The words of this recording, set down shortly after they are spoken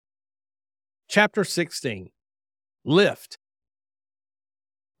Chapter 16. Lift.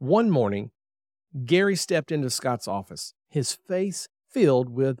 One morning, Gary stepped into Scott's office, his face filled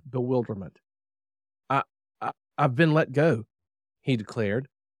with bewilderment. I've been let go, he declared,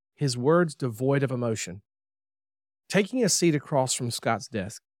 his words devoid of emotion. Taking a seat across from Scott's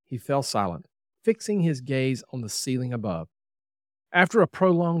desk, he fell silent, fixing his gaze on the ceiling above. After a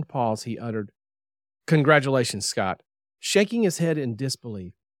prolonged pause, he uttered, "Congratulations, Scott." Shaking his head in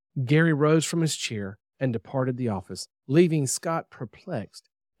disbelief, Gary rose from his chair and departed the office, leaving Scott perplexed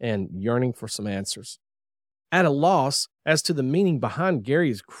and yearning for some answers. At a loss as to the meaning behind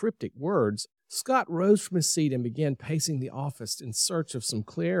Gary's cryptic words, Scott rose from his seat and began pacing the office in search of some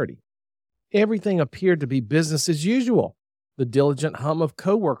clarity. Everything appeared to be business as usual. The diligent hum of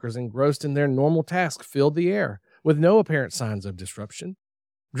coworkers engrossed in their normal task filled the air, with no apparent signs of disruption.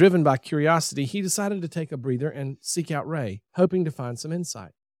 Driven by curiosity, he decided to take a breather and seek out Ray, hoping to find some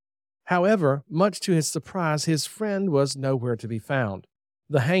insight. However, much to his surprise, his friend was nowhere to be found.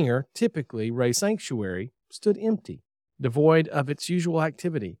 The hangar, typically Ray's sanctuary, stood empty, devoid of its usual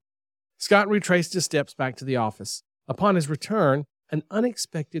activity. Scott retraced his steps back to the office. Upon his return, an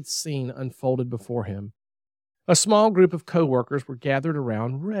unexpected scene unfolded before him. A small group of coworkers were gathered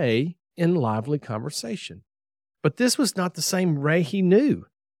around Ray in lively conversation. But this was not the same Ray he knew,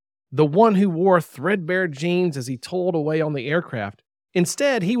 the one who wore threadbare jeans as he toiled away on the aircraft.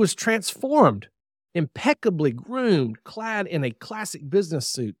 Instead, he was transformed, impeccably groomed, clad in a classic business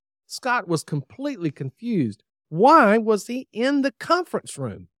suit. Scott was completely confused. Why was he in the conference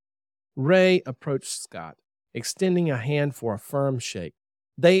room? Ray approached Scott, extending a hand for a firm shake.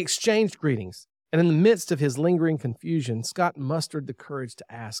 They exchanged greetings, and in the midst of his lingering confusion, Scott mustered the courage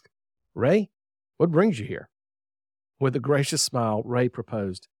to ask, "Ray, what brings you here?" With a gracious smile, Ray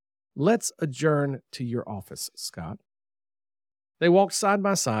proposed, "Let's adjourn to your office, Scott." They walked side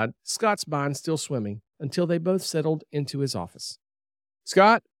by side, Scott's mind still swimming, until they both settled into his office.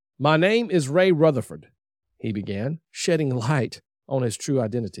 "Scott, my name is Ray Rutherford," he began, shedding light on his true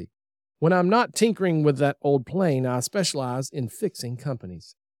identity. "When I'm not tinkering with that old plane, I specialize in fixing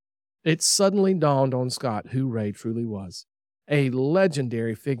companies." It suddenly dawned on Scott who Ray truly was. A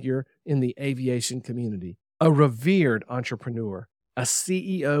legendary figure in the aviation community, a revered entrepreneur, a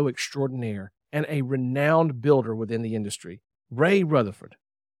CEO extraordinaire, and a renowned builder within the industry. Ray Rutherford,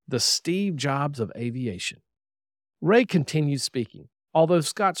 the Steve Jobs of aviation. Ray continued speaking, although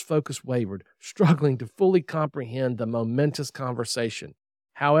Scott's focus wavered, struggling to fully comprehend the momentous conversation.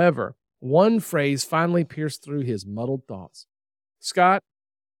 However, one phrase finally pierced through his muddled thoughts. "Scott,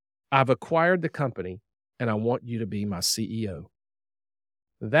 I've acquired the company, and I want you to be my CEO."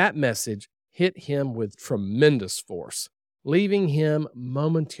 That message hit him with tremendous force, leaving him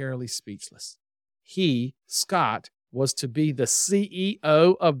momentarily speechless. He, Scott, was to be the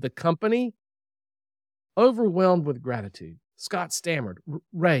CEO of the company? Overwhelmed with gratitude, Scott stammered,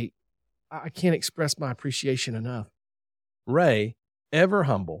 "Ray, I can't express my appreciation enough." Ray, ever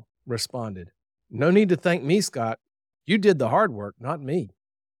humble, responded, "No need to thank me, Scott. You did the hard work, not me."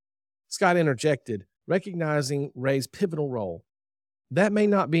 Scott interjected, recognizing Ray's pivotal role. "That may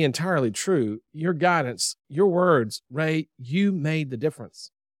not be entirely true. Your guidance, your words, Ray, you made the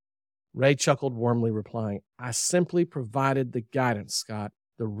difference." Ray chuckled warmly, replying, "I simply provided the guidance, Scott.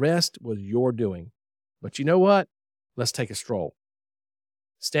 The rest was your doing. But you know what? Let's take a stroll."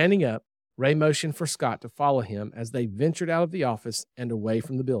 Standing up, Ray motioned for Scott to follow him as they ventured out of the office and away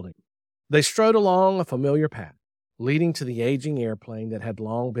from the building. They strode along a familiar path, leading to the aging airplane that had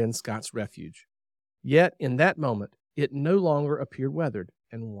long been Scott's refuge. Yet, in that moment, it no longer appeared weathered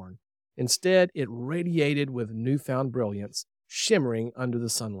and worn. Instead, it radiated with newfound brilliance, shimmering under the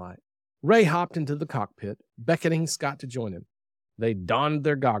sunlight. Ray hopped into the cockpit, beckoning Scott to join him. They donned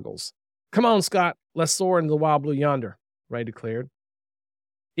their goggles. "Come on, Scott, let's soar into the wild blue yonder," Ray declared.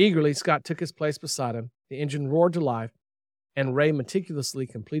 Eagerly, Scott took his place beside him. The engine roared to life, and Ray meticulously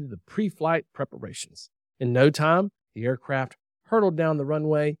completed the pre-flight preparations. In no time, the aircraft hurtled down the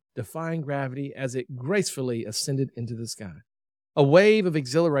runway, defying gravity as it gracefully ascended into the sky. A wave of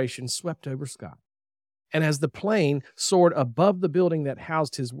exhilaration swept over Scott, and as the plane soared above the building that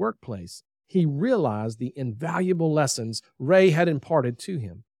housed his workplace, he realized the invaluable lessons Ray had imparted to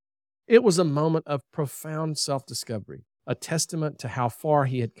him. It was a moment of profound self-discovery, a testament to how far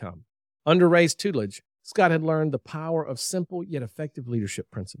he had come. Under Ray's tutelage, Scott had learned the power of simple yet effective leadership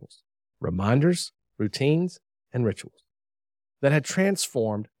principles, reminders, routines, and rituals that had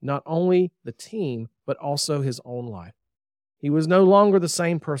transformed not only the team, but also his own life. He was no longer the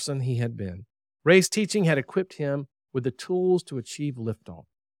same person he had been. Ray's teaching had equipped him with the tools to achieve liftoff,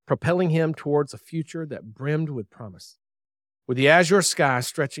 propelling him towards a future that brimmed with promise. With the azure sky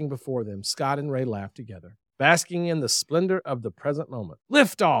stretching before them, Scott and Ray laughed together, basking in the splendor of the present moment.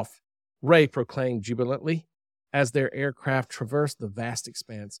 "Lift off!" Ray proclaimed jubilantly. As their aircraft traversed the vast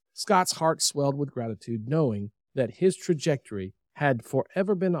expanse, Scott's heart swelled with gratitude, knowing that his trajectory had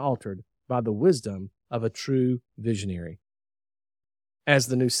forever been altered by the wisdom of a true visionary. As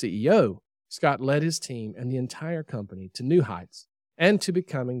the new CEO, Scott led his team and the entire company to new heights and to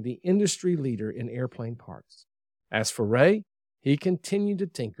becoming the industry leader in airplane parts. As for Ray, he continued to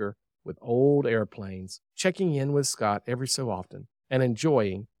tinker with old airplanes, checking in with Scott every so often and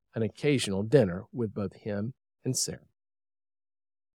enjoying an occasional dinner with both him and Sarah.